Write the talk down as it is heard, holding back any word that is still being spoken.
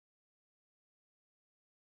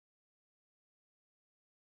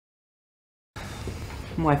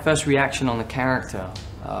My first reaction on the character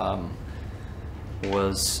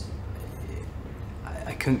was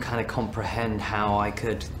I couldn't kind of comprehend how I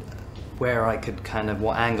could, where I could kind of,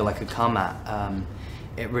 what angle I could come at.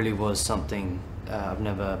 It really was something I've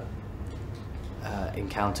never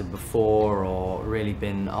encountered before or really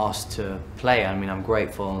been asked to play. I mean, I'm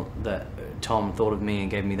grateful that Tom thought of me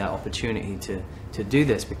and gave me that opportunity to do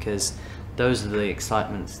this, because those are the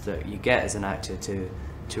excitements that you get as an actor, to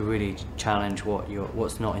really challenge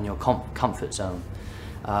what's not in your comfort zone,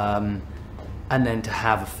 and then to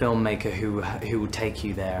have a filmmaker who will take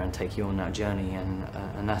you there and take you on that journey,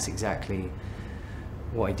 and that's exactly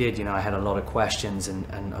what I did. You know, I had a lot of questions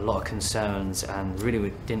and a lot of concerns, and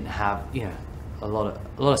really didn't have, you know, a lot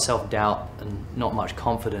of self-doubt and not much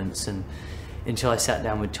confidence, and until I sat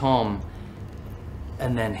down with Tom,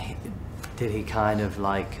 and then he kind of,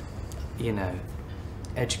 like, you know,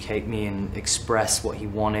 educate me and express what he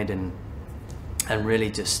wanted, and really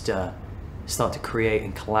just start to create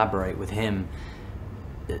and collaborate with him.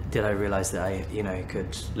 Did I realize that I, you know,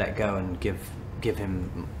 could let go and give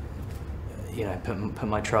him, you know, put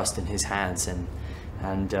my trust in his hands, and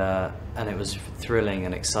it was thrilling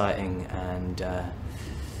and exciting, and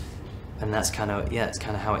that's kind of, yeah, it's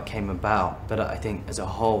kind of how it came about. But I think as a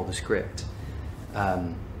whole, the script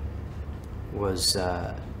was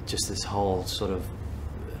just this whole sort of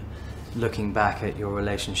looking back at your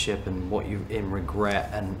relationship and what you in regret,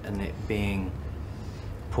 and it being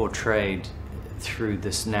portrayed through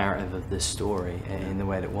this narrative of this story in the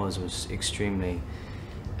way that was extremely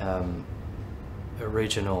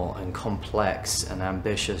original and complex and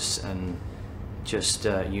ambitious and just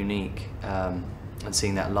unique, and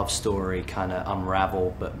seeing that love story kind of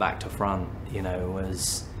unravel but back to front, you know,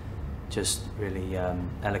 was just really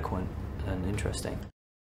eloquent and interesting.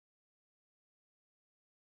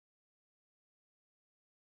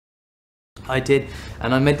 I did,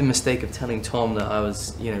 and I made the mistake of telling Tom that I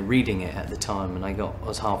was, you know, reading it at the time, and I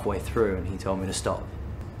was halfway through and he told me to stop.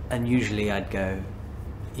 And usually I'd go,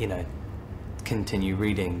 you know, continue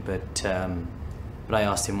reading, but I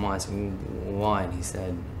asked him why. I said, well, why? And he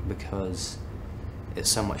said, because it's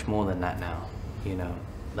so much more than that now, you know.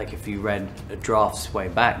 Like, if you read drafts way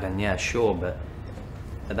back, then yeah, sure, but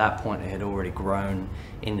at that point it had already grown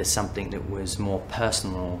into something that was more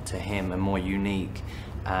personal to him and more unique.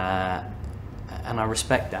 And I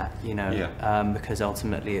respect that, you know, yeah. Because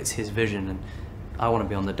ultimately it's his vision, and I want to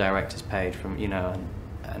be on the director's page, from, you know,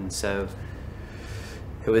 and so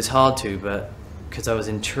it was hard to, but because I was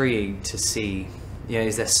intrigued to see, you know,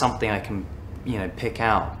 is there something I can, you know, pick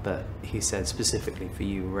out. But he said, specifically for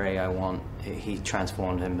you, Ray, he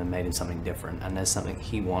transformed him and made him something different, and there's something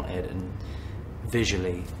he wanted, and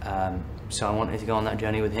visually, so I wanted to go on that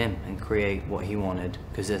journey with him and create what he wanted,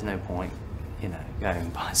 because there's no point, you know, going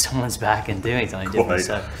behind someone's back and doing something different.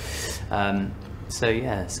 So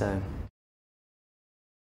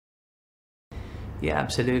yeah,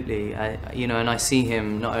 absolutely. You know, and I see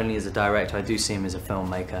him not only as a director, I do see him as a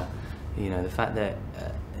filmmaker. You know, the fact that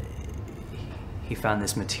he found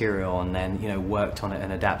this material and then, you know, worked on it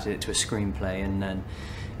and adapted it to a screenplay, and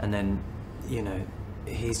then you know,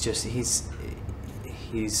 he's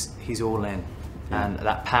all in, and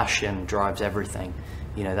that passion drives everything.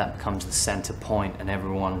 You know, that becomes the center point, and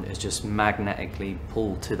everyone is just magnetically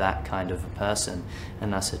pulled to that kind of a person,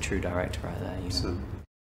 and that's a true director right there, you know. So,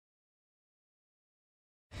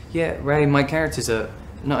 yeah, Ray, my character's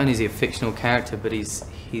not only is he a fictional character, but he's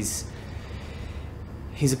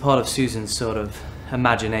a part of Susan's sort of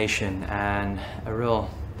imagination, and a real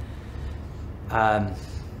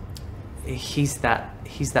he's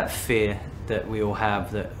that fear that we all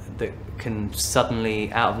have, that can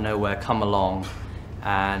suddenly out of nowhere come along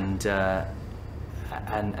and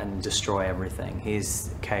destroy everything. He's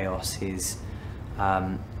chaos. He's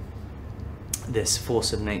this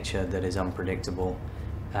force of nature that is unpredictable.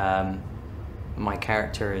 My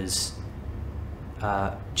character is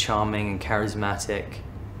charming and charismatic,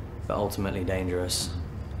 but ultimately dangerous,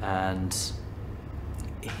 and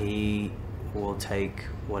he will take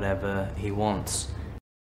whatever he wants.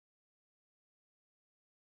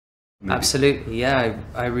 Maybe. Absolutely, yeah.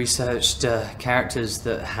 I researched characters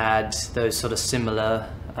that had those sort of similar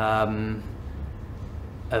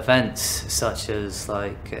events, such as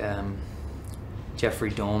like Jeffrey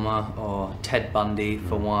Dahmer or Ted Bundy,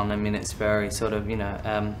 for one. I mean, it's very sort of, you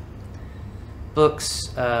know,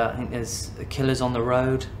 books. I think there's Killers on the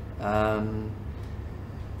Road.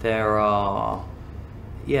 There are,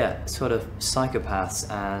 yeah, sort of psychopaths,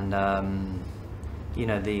 and you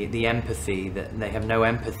know, the empathy, that they have no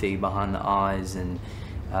empathy behind the eyes, and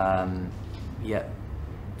yet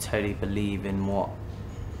totally believe in what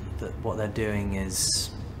what they're doing is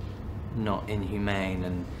not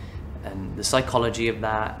inhumane, and the psychology of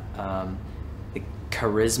that, the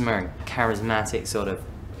charismatic sort of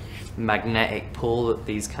magnetic pull that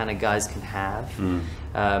these kind of guys can have,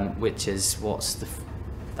 which is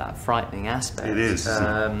that frightening aspect. It is.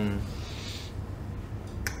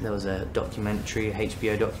 There was a documentary,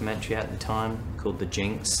 HBO documentary at the time called The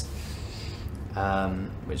Jinx,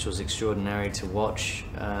 which was extraordinary to watch,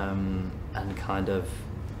 and kind of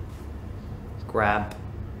grab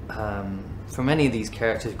from any of these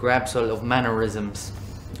characters, grab sort of mannerisms,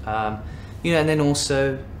 you know. And then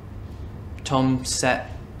also Tom set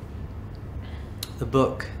the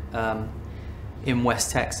book in West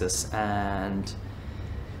Texas and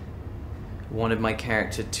wanted my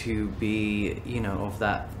character to be, you know, of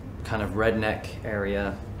that kind of redneck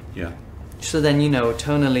area. Yeah. So then, you know,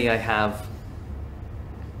 tonally I have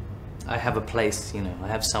a place, you know, I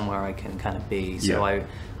have somewhere I can kind of be. So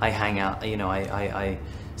I hang out, you know, I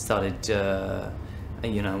started,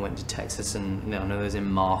 you know, I went to Texas, and, you know, I was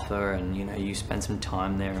in Marfa, and, you know, you spend some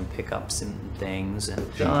time there and pick up some things, and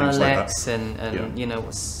dialects, and you know,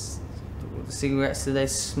 what cigarettes do they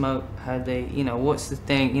smoke, how they, you know, what's the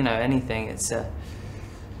thing, you know, anything. It's a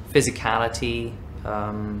physicality,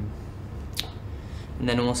 and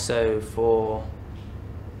then also for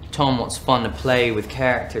Tom, what's fun to play with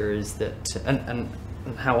character is that, and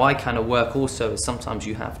how I kind of work also, is sometimes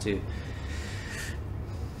you have to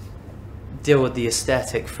deal with the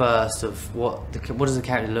aesthetic first of what does the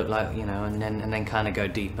character look like, you know, and then kind of go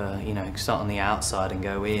deeper, you know, start on the outside and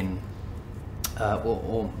go in,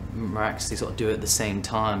 or miraculously sort of do it at the same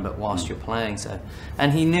time, but whilst you're playing. So,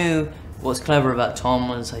 and he knew what's clever about Tom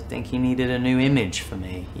was, I think he needed a new image for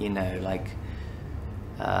me, you know, like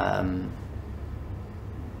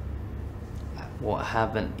what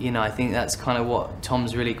haven't, you know, I think that's kind of what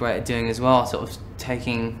Tom's really great at doing as well, sort of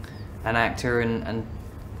taking an actor and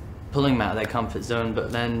pulling them out of their comfort zone,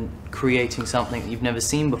 but then creating something that you've never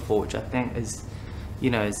seen before, which I think is, you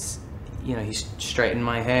know, he straightened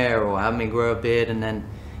my hair or had me grow a beard, and then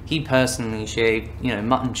he personally shaved, you know,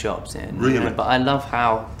 mutton chops in. Really? You know, but I love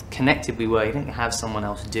how connected we were. He didn't have someone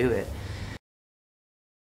else do it.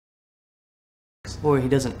 Or he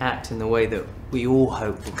doesn't act in the way that we all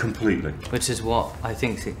hope. Completely. Which is what I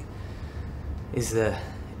think is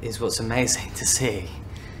what's amazing to see.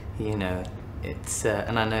 You know, it's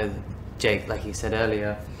and I know Jake, like you said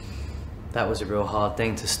earlier, that was a real hard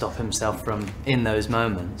thing to stop himself from in those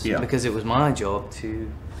moments. Yeah. Because it was my job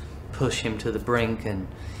to push him to the brink and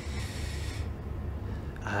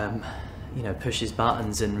you know, push his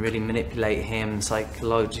buttons and really manipulate him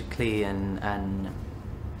psychologically and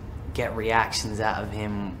get reactions out of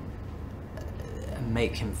him, and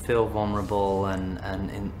make him feel vulnerable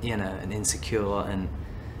and you know, and insecure, and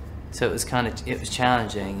so it was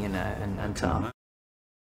challenging, you know, and tough.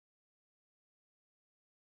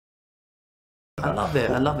 I love it.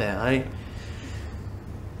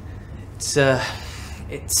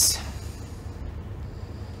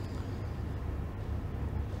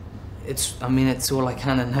 I mean, it's all I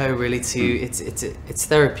kind of know really. It's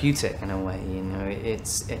therapeutic in a way, you know.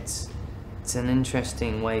 It's an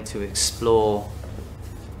interesting way to explore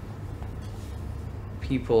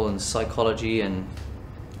people and psychology and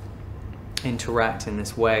interact in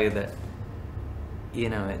this way that, you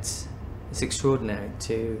know, it's extraordinary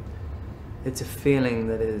to. It's a feeling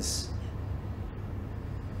that is.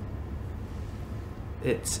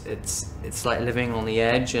 It's like living on the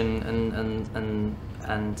edge, and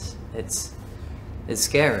it's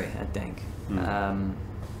scary, I think.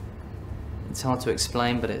 It's hard to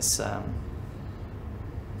explain, but it's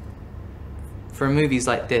for movies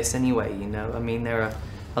like this anyway, you know. I mean, there are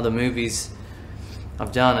other movies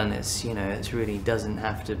I've done, and it's, you know, it really doesn't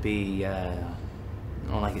have to be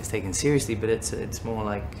not like it's taken seriously, but it's more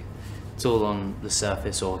like it's all on the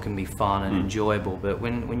surface, or it can be fun and enjoyable. But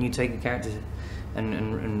when you take a character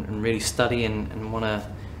and really study and want to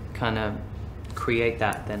kind of create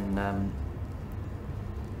that, then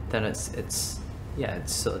it's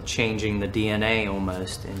sort of changing the DNA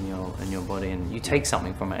almost in your body, and you take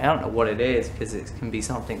something from it. I don't know what it is, because it can be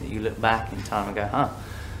something that you look back in time and go, huh,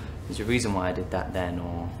 there's a reason why I did that then,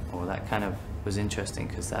 or that kind of was interesting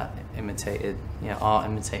because that imitated, you know, art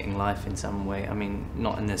imitating life in some way. I mean,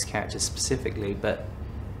 not in this character specifically, but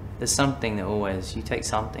there's something that always, you take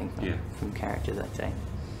something from characters, I think.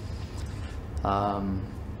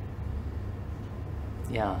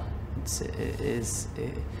 Yeah,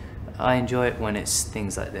 I enjoy it when it's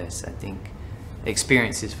things like this. I think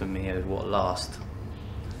experiences for me are what last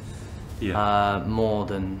more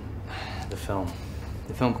than the film.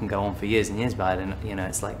 the film can go on for years and years, but I didn't, you know,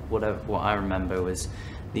 it's like what I remember was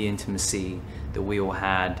the intimacy that we all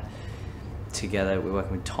had together. We were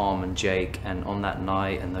working with Tom and Jake, and on that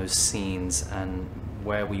night and those scenes, and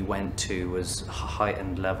where we went to was a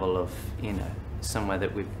heightened level of, you know, somewhere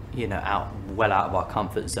that we've, you know, well out of our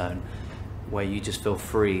comfort zone, where you just feel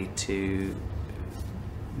free to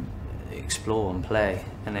explore and play,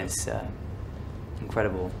 and it's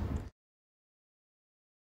incredible.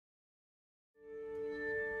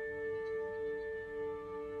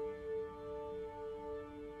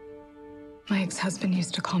 My ex-husband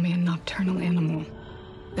used to call me a nocturnal animal.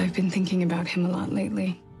 I've been thinking about him a lot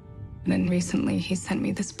lately. And then recently he sent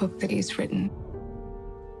me this book that he's written.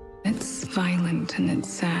 It's violent and it's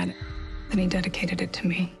sad. Then he dedicated it to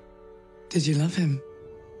me. Did you love him?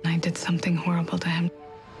 I did something horrible to him.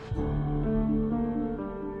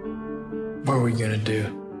 What are we gonna do?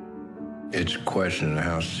 It's a question of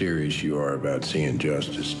how serious you are about seeing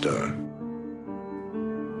justice done.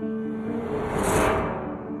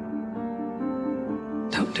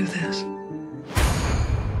 Don't do this.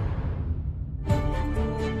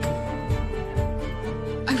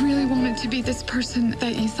 I really wanted to be this person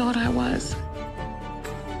that you thought I was.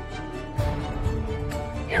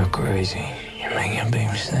 You're crazy. You're making a big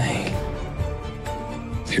mistake.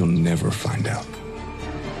 He'll never find out.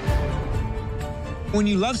 When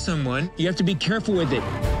you love someone, you have to be careful with it.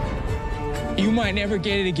 You might never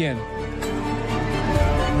get it again.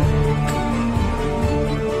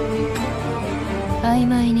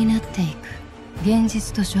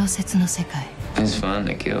 It's fun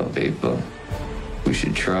to kill people. We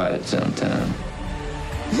should try it sometime.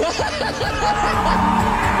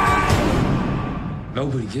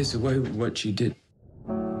 Nobody gets away with what she did.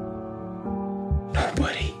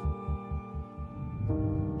 Nobody.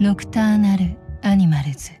 ノクターナル、アニマ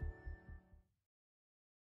ルズ。